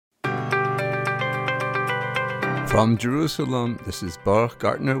From Jerusalem, this is Baruch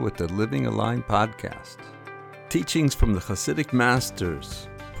Gartner with the Living Aligned podcast. Teachings from the Hasidic masters,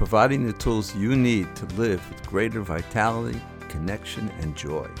 providing the tools you need to live with greater vitality, connection, and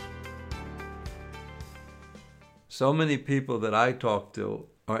joy. So many people that I talk to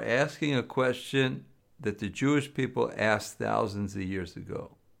are asking a question that the Jewish people asked thousands of years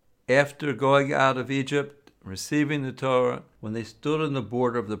ago. After going out of Egypt, receiving the Torah, when they stood on the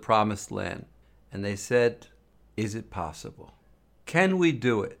border of the Promised Land, and they said, is it possible? Can we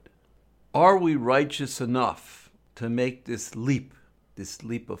do it? Are we righteous enough to make this leap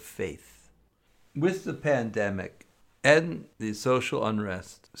of faith? With the pandemic and the social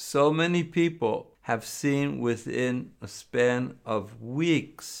unrest, so many people have seen within a span of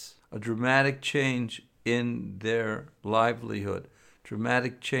weeks a dramatic change in their livelihood,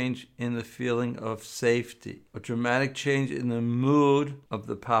 dramatic change in the feeling of safety, a dramatic change in the mood of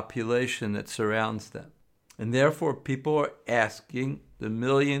the population that surrounds them. And therefore, people are asking the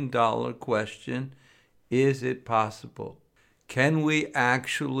million-dollar question, is it possible? Can we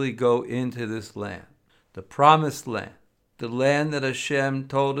actually go into this land, the promised land, the land that Hashem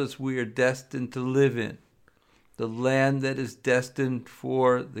told us we are destined to live in, the land that is destined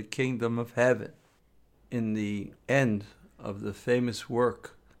for the kingdom of heaven? In the end of the famous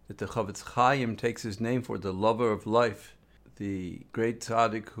work that the Chofetz Chaim takes his name for, the lover of life, the great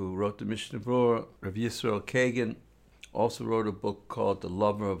tzaddik who wrote the Mishnah Berurah, Rav Yisrael Kagan, also wrote a book called The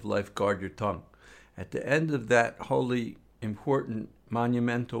Lover of Life, Guard Your Tongue. At the end of that holy, important,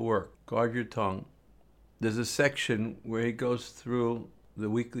 monumental work, Guard Your Tongue, there's a section where he goes through the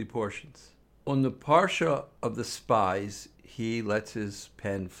weekly portions. On the parsha of the spies, he lets his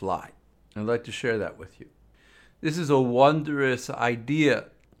pen fly. I'd like to share that with you. This is a wondrous idea.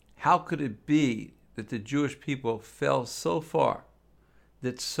 How could it be that the Jewish people fell so far,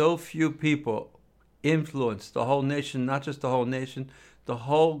 that so few people influenced the whole nation, not just the whole nation, the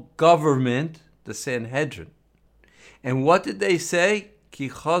whole government, the Sanhedrin? And what did they say? Ki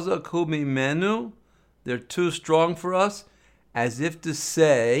chazak hu mimenu, they're too strong for us, as if to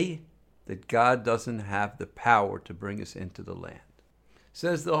say that God doesn't have the power to bring us into the land.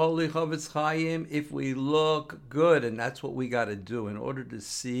 Says the Holy Chofetz Chaim, if we look good, and that's what we got to do in order to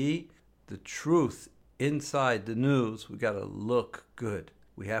see the truth inside the news, we got to look good.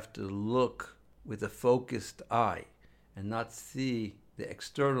 We have to look with a focused eye and not see the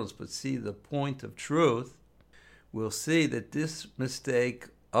externals, but see the point of truth. We'll see that this mistake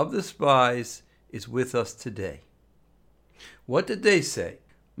of the spies is with us today. What did they say?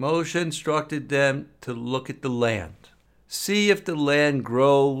 Moshe instructed them to look at the land. See if the land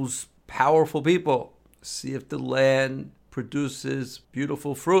grows powerful people. See if the land produces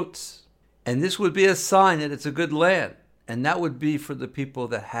beautiful fruits. And this would be a sign that it's a good land. And that would be for the people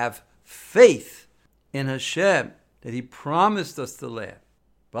that have faith in Hashem, that He promised us the land.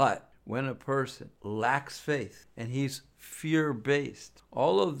 But when a person lacks faith and he's fear-based,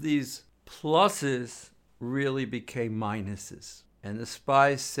 all of these pluses really became minuses. And the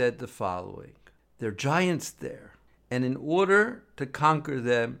spies said the following: there are giants there. And in order to conquer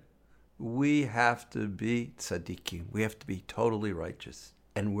them, we have to be tzaddikim. We have to be totally righteous.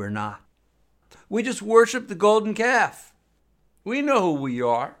 And we're not. We just worship the golden calf. We know who we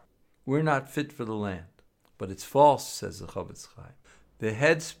are. We're not fit for the land. But it's false, says the Chofetz Chaim. The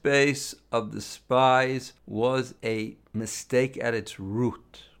headspace of the spies was a mistake at its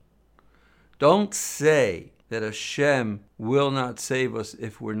root. Don't say that Hashem will not save us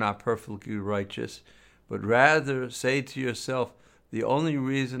if we're not perfectly righteous, but rather say to yourself, the only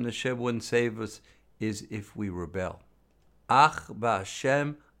reason Hashem wouldn't save us is if we rebel. Ach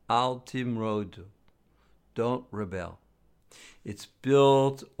ba'Hashem al timrodu. Don't rebel. It's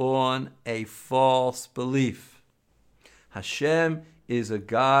built on a false belief. Hashem is a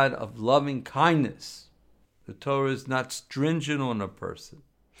God of loving kindness. The Torah is not stringent on a person.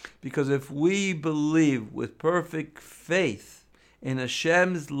 Because if we believe with perfect faith in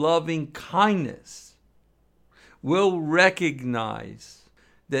Hashem's loving kindness, we'll recognize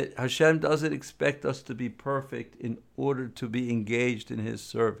that Hashem doesn't expect us to be perfect in order to be engaged in His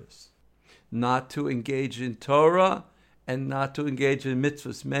service. Not to engage in Torah and not to engage in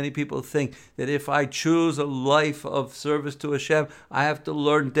mitzvahs. Many people think that if I choose a life of service to Hashem, I have to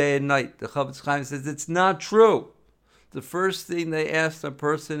learn day and night. The Chofetz Chaim says it's not true. The first thing they ask a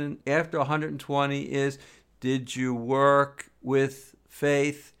person after 120 is, did you work with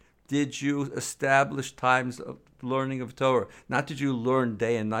faith? Did you establish times of learning of Torah? Not did you learn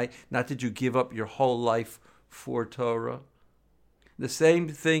day and night. Not did you give up your whole life for Torah. The same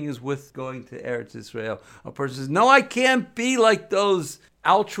thing is with going to Eretz Israel. A person says, no, I can't be like those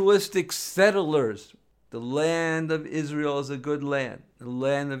altruistic settlers. The land of Israel is a good land. The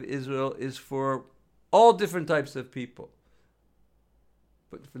land of Israel is for all different types of people,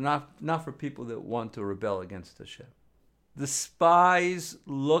 but not for people that want to rebel against Hashem. The spies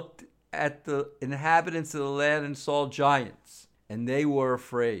looked at the inhabitants of the land and saw giants, and they were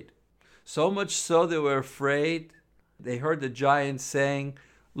afraid. So much so they were afraid, they heard the giants saying,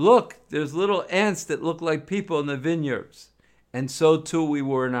 "Look, there's little ants that look like people in the vineyards." And so too we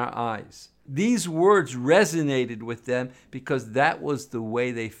were in our eyes. These words resonated with them because that was the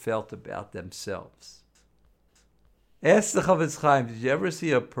way they felt about themselves. Ask the Chafetz Chaim, did you ever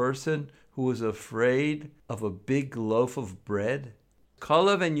see a person who was afraid of a big loaf of bread?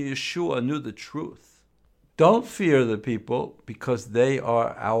 Kalev and Yeshua knew the truth. Don't fear the people because they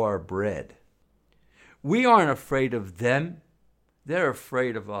are our bread. We aren't afraid of them. They're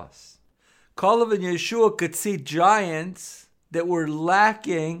afraid of us. Kalev and Yeshua could see giants that were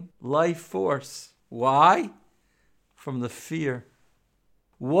lacking life force. Why? From the fear.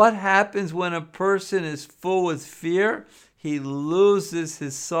 What happens when a person is full with fear? He loses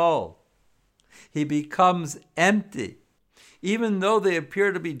his soul. He becomes empty. Even though they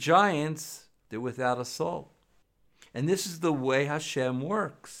appear to be giants, they're without a soul. And this is the way Hashem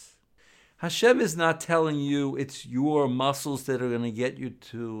works. Hashem is not telling you it's your muscles that are going to get you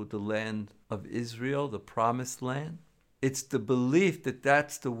to the land of Israel, the promised land. It's the belief that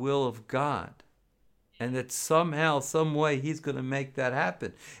that's the will of God, and that somehow, some way, He's going to make that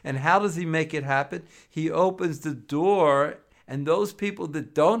happen. And how does He make it happen? He opens the door, and those people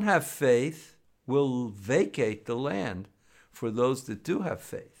that don't have faith will vacate the land for those that do have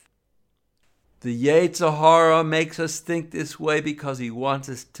faith. The Yetzer Hara makes us think this way because he wants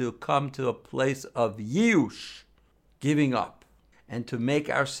us to come to a place of yiush, giving up, and to make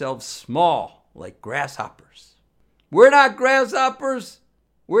ourselves small like grasshoppers. We're not grasshoppers.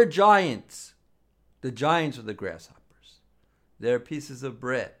 We're giants. The giants are the grasshoppers. They're pieces of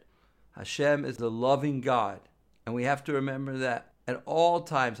bread. Hashem is the loving God. And we have to remember that at all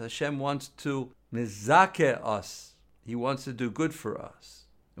times Hashem wants to mizakeh us. He wants to do good for us.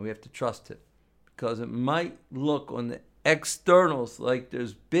 And we have to trust Him. Because it might look on the externals like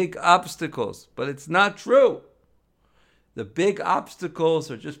there's big obstacles. But it's not true. The big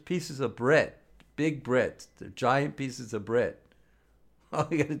obstacles are just pieces of bread. Big bread. They're giant pieces of bread. All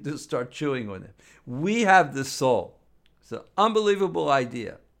you got to do is start chewing on them. We have the soul. It's an unbelievable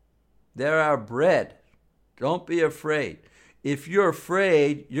idea. They're our bread. Don't be afraid. If you're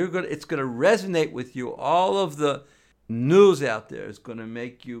afraid, it's going to resonate with you. All of the news out there is going to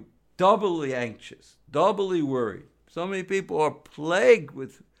make you doubly anxious, doubly worried. So many people are plagued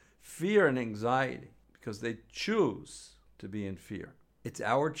with fear and anxiety because they choose to be in fear. It's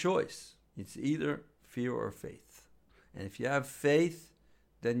our choice. It's either fear or faith. And if you have faith,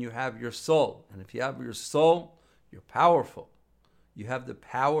 then you have your soul. And if you have your soul, you're powerful. You have the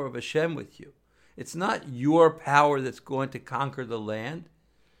power of Hashem with you. It's not your power that's going to conquer the land.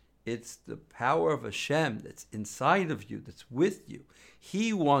 It's the power of Hashem that's inside of you, that's with you.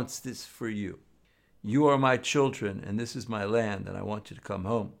 He wants this for you. You are my children, and this is my land, and I want you to come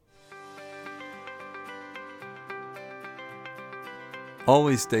home.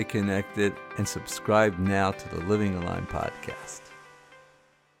 Always stay connected and subscribe now to the Living Aligned podcast.